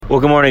Well,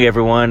 good morning,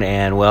 everyone,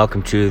 and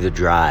welcome to The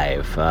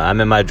Drive.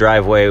 I'm in my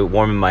driveway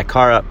warming my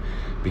car up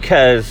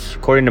because,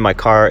 according to my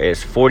car,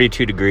 it's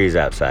 42 degrees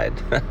outside.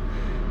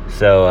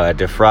 So,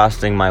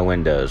 defrosting my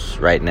windows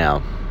right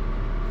now.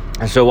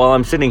 And so while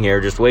I'm sitting here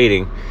just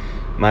waiting,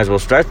 might as well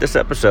start this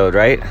episode,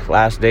 right?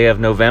 Last day of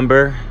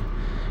November,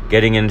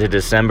 getting into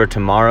December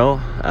tomorrow.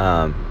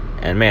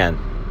 And man,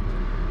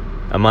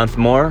 a month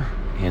more,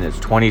 and it's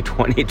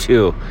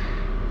 2022.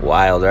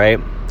 Wild, right?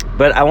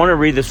 But I want to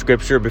read the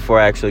scripture before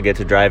I actually get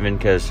to driving,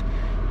 because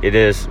it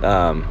is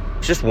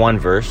just one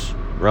verse,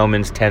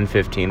 Romans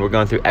 10:15. We're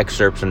going through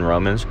excerpts in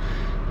Romans,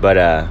 but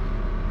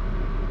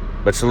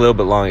it's a little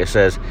bit long. It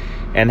says,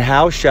 "And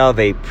how shall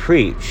they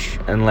preach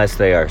unless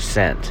they are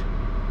sent?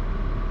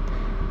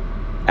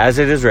 As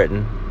it is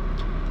written,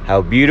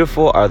 how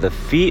beautiful are the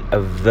feet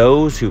of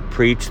those who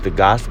preach the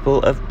gospel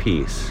of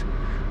peace,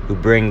 who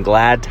bring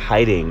glad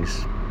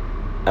tidings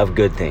of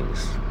good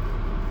things."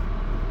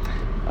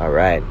 All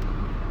right.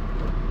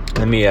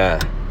 Let me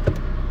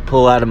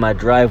pull out of my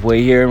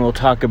driveway here and we'll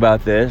talk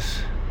about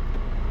this.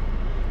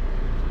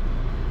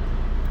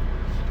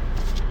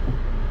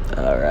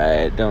 All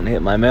right, don't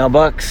hit my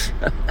mailbox.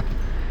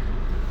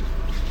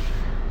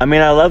 I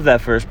mean, I love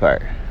that first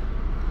part.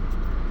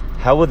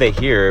 How will they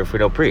hear if we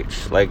don't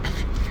preach? Like,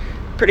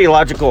 pretty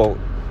logical,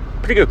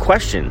 pretty good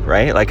question,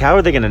 right? Like, how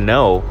are they going to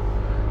know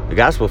the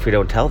gospel if we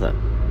don't tell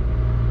them?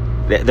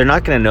 They're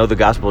not going to know the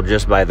gospel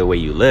just by the way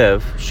you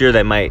live. Sure,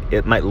 it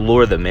might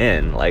lure them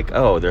in, like,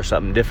 oh, there's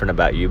something different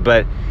about you.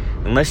 But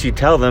unless you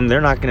tell them,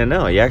 they're not going to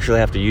know. You actually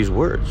have to use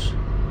words.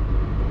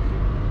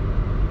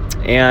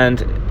 And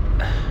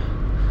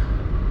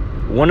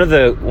one of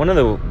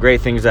the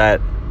great things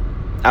that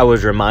I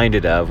was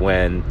reminded of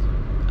when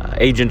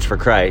Agents for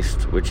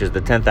Christ, which is the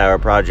 10th Hour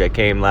Project,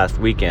 came last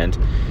weekend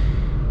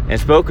and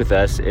spoke with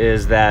us,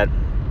 is that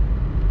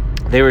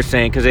they were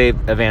saying, because they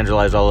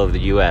evangelize all over the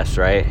U.S.,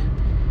 right?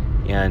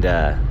 And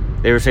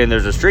they were saying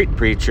there's a street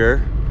preacher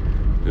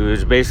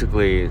who's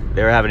basically,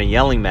 they were having a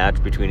yelling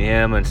match between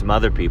him and some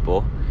other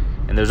people.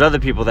 And there's other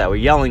people that were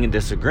yelling and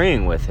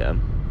disagreeing with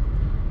him.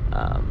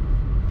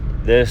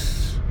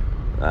 These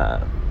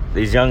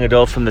young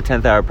adults from the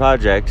 10th Hour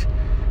Project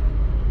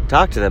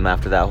talked to them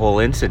after that whole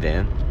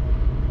incident.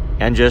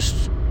 And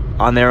just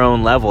on their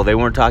own level, they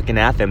weren't talking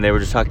at them, they were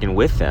just talking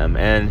with them.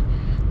 And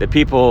the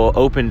people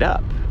opened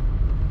up.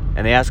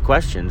 And they asked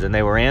questions and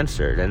they were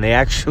answered. And they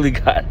actually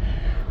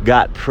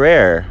got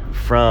prayer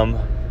from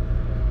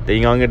the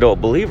young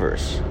adult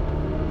believers.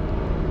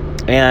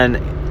 And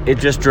it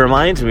just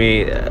reminds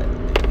me,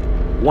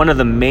 one of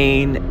the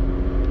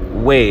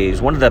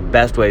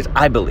best ways,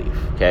 I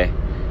believe, okay?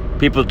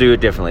 People do it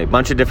differently. A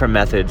bunch of different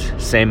methods,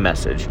 same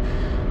message.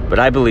 But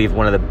I believe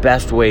one of the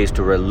best ways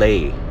to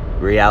relay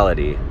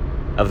reality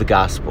of the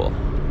gospel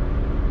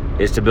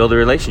is to build a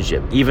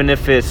relationship. Even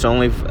if it's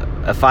only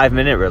a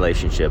 5-minute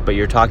relationship, but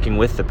you're talking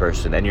with the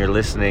person and you're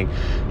listening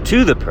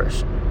to the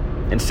person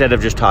instead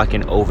of just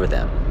talking over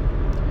them.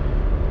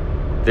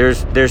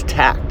 There's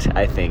tact,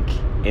 I think,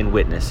 in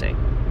witnessing.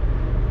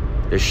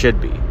 There should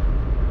be.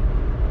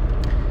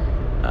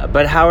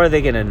 But how are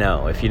they going to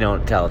know if you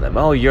don't tell them?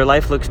 Oh, your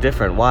life looks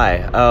different.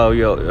 Why? Oh,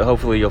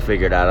 hopefully you'll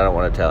figure it out. I don't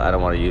want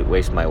to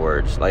waste my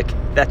words. Like,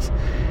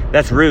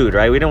 that's rude,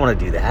 right? We don't want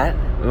to do that.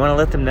 We want to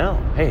let them know,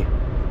 hey,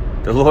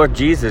 the Lord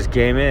Jesus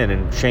came in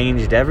and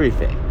changed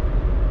everything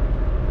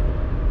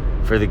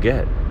for the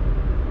good.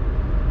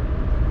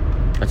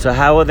 And so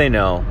how will they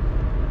know?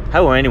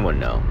 How will anyone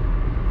know?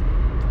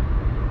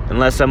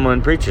 Unless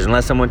someone preaches,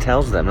 unless someone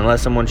tells them,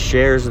 unless someone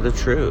shares the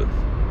truth.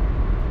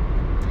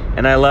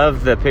 And I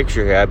love the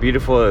picture here. How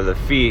beautiful are the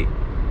feet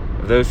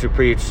of those who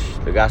preach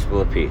the gospel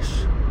of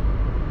peace.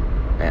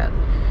 Man,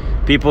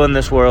 people in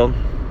this world,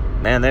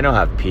 man, they don't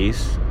have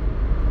peace.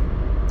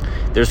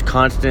 There's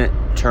constant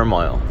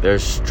turmoil.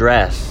 There's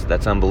stress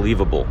that's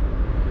unbelievable.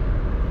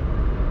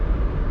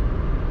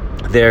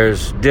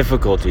 There's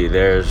difficulty.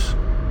 There's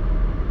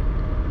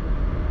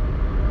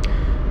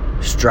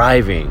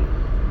striving.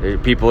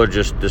 People are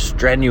just, the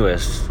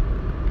strenuous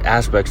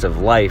aspects of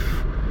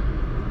life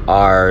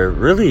are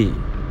really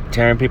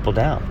tearing people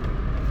down,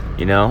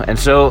 you know? And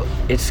so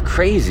it's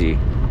crazy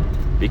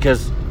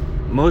because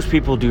most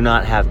people do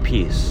not have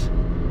peace.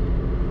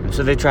 And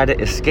so they try to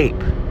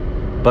escape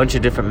a bunch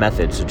of different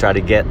methods to try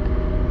to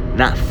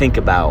not think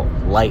about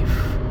life.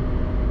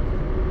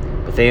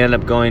 But they end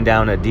up going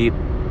down a deep,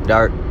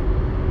 dark,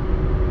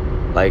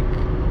 like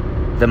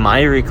the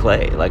miry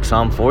clay, like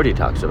Psalm 40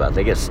 talks about.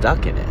 They get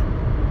stuck in it.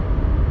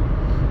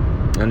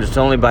 And it's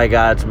only by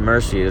God's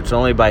mercy, it's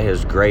only by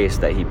His grace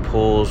that He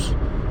pulls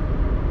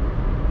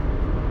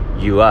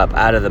you up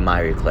out of the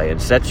miry clay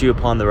and sets you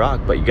upon the rock.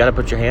 But you got to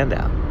put your hand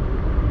out.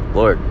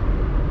 Lord,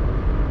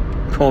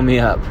 pull me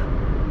up.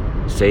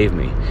 Save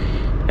me.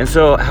 And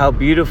so how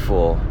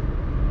beautiful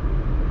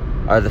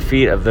are the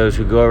feet of those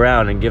who go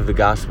around and give the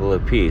gospel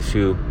of peace,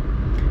 who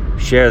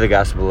share the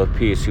gospel of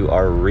peace, who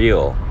are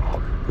real,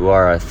 who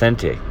are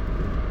authentic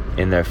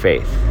in their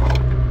faith,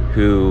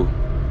 who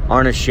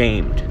aren't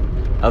ashamed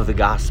of the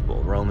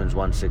gospel, Romans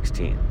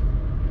 1:16.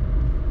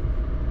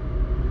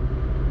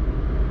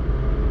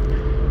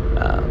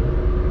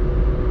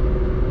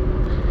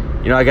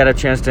 I got a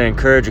chance to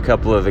encourage a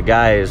couple of the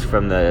guys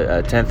from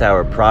the 10th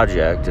Hour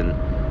Project, and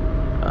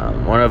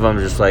one of them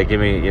just like, give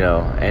me,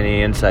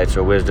 any insights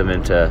or wisdom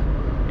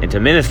into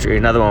ministry.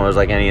 Another one was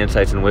like, any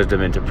insights and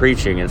wisdom into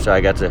preaching. And so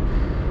I got to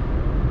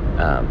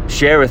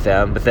share with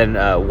them. But then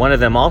one of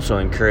them also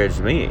encouraged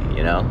me.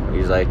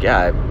 He's like,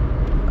 yeah,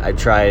 I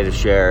try to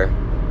share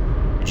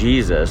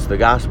Jesus, the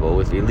gospel,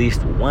 with at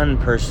least one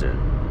person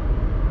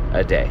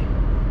a day,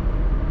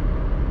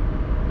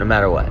 no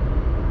matter what.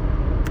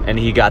 And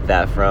he got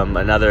that from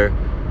another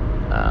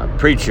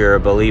preacher, a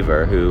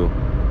believer, who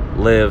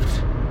lived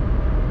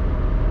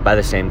by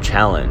the same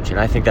challenge. And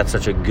I think that's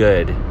such a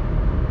good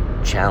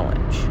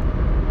challenge,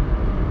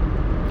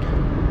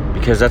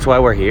 because that's why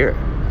we're here.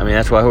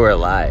 That's why we're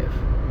alive.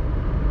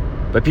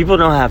 But people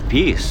don't have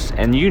peace.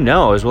 And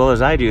as well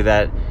as I do,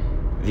 that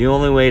the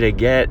only way to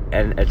get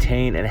and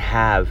attain and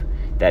have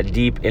that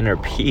deep inner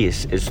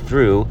peace is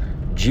through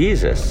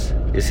Jesus,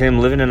 is him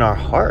living in our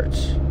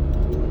hearts.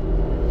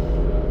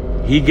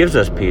 He gives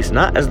us peace,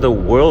 not as the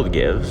world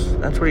gives.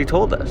 That's what he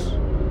told us.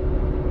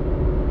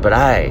 But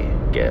I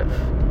give.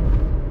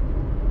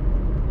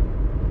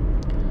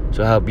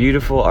 So how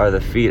beautiful are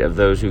the feet of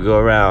those who go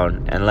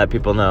around and let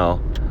people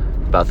know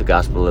about the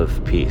gospel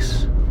of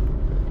peace.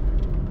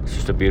 It's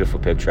just a beautiful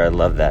picture. I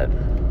love that.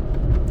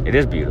 It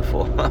is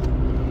beautiful.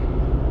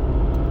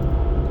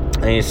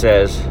 And he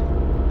says,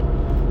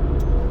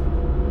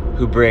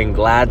 who bring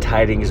glad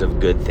tidings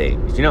of good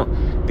things.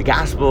 The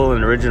gospel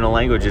in original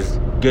language is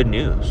good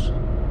news.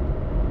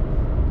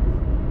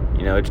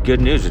 It's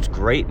good news. It's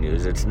great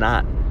news. It's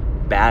not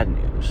bad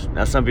news.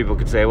 Now, some people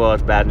could say, well,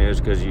 it's bad news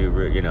because you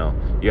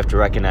have to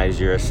recognize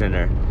you're a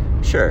sinner.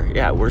 Sure,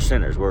 yeah, we're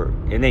sinners. We're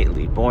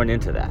innately born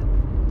into that.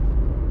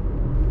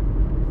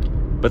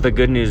 But the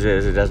good news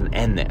is it doesn't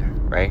end there,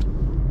 right?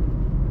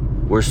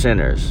 We're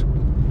sinners,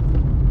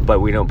 but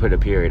we don't put a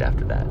period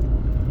after that.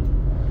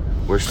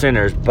 We're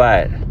sinners,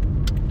 but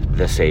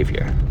the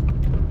Savior.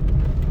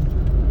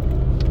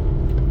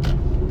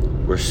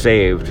 We're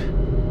saved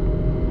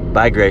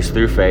by grace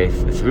through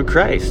faith, through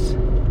Christ.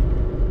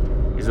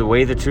 He's the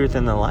way, the truth,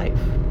 and the life.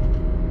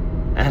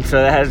 And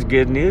so that's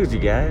good news, you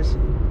guys.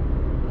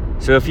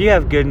 So if you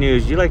have good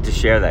news, you like to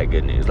share that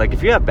good news. Like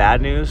if you have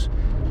bad news,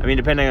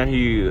 depending on who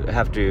you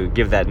have to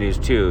give that news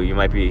to, you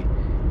might be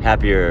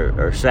happy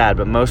or sad,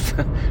 but most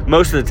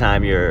of the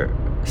time you're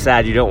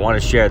sad. You don't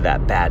want to share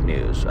that bad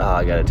news. Oh,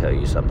 I got to tell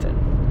you something.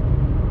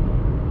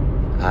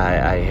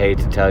 I hate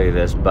to tell you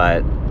this,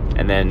 but,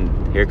 and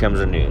then here comes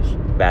the news,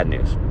 bad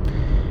news.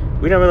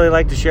 We don't really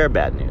like to share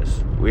bad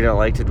news. We don't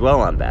like to dwell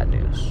on bad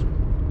news.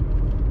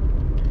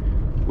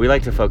 We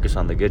like to focus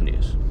on the good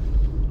news.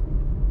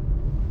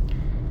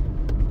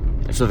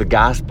 And so the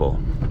gospel,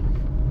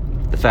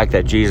 the fact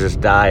that Jesus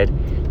died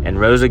and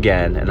rose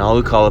again, and all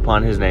who call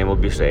upon his name will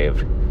be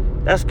saved,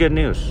 that's good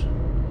news.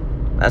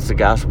 That's the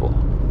gospel.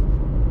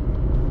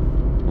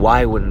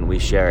 Why wouldn't we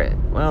share it?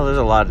 Well, there's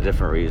a lot of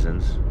different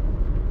reasons.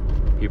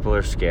 People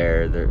are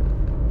scared.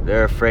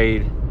 They're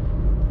afraid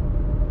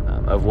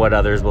of what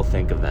others will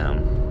think of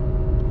them.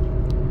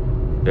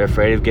 They're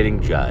afraid of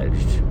getting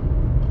judged.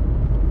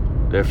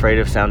 They're afraid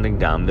of sounding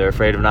dumb. They're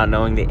afraid of not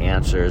knowing the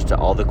answers to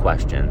all the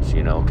questions,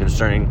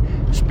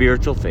 concerning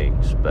spiritual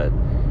things. But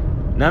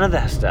none of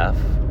that stuff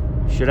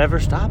should ever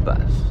stop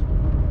us.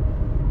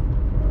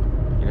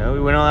 We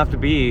don't have to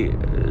be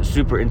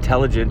super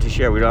intelligent to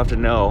share. We don't have to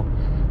know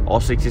all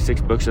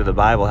 66 books of the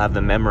Bible, have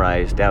them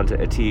memorized down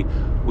to a T.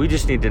 We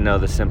just need to know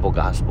the simple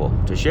gospel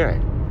to share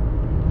it.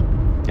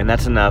 And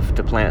that's enough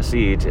to plant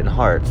seeds in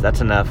hearts.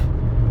 That's enough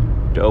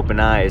to open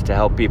eyes, to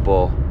help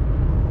people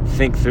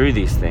think through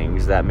these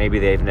things that maybe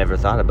they've never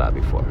thought about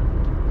before.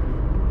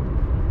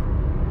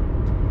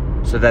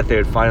 So that they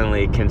would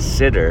finally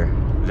consider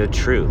the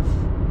truth.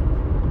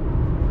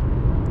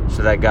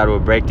 So that God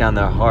would break down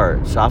their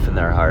heart, soften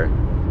their heart,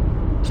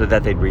 so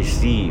that they'd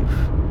receive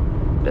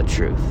the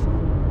truth.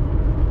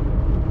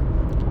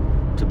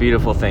 It's a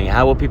beautiful thing.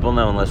 How will people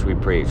know unless we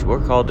preach?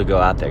 We're called to go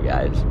out there,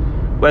 guys.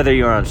 Whether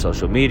you're on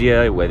social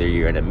media, whether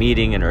you're in a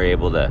meeting and are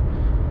able to,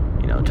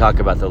 talk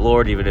about the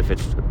Lord, even if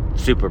it's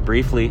super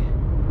briefly,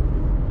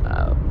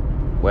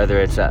 whether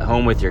it's at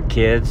home with your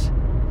kids,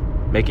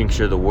 making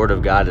sure the Word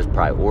of God is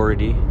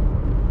priority.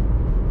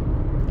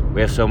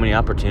 We have so many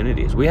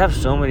opportunities. We have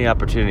so many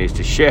opportunities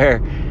to share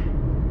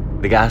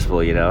the gospel,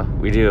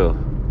 we do.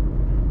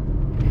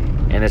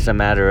 And it's a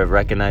matter of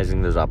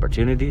recognizing those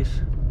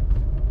opportunities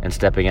and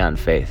stepping out in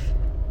faith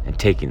and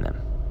taking them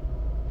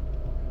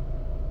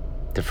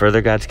to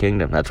further God's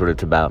kingdom. That's what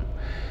it's about.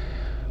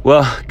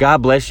 Well,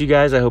 God bless you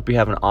guys. I hope you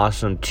have an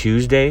awesome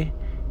Tuesday,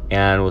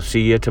 and we'll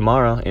see you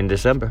tomorrow in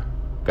December.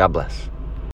 God bless.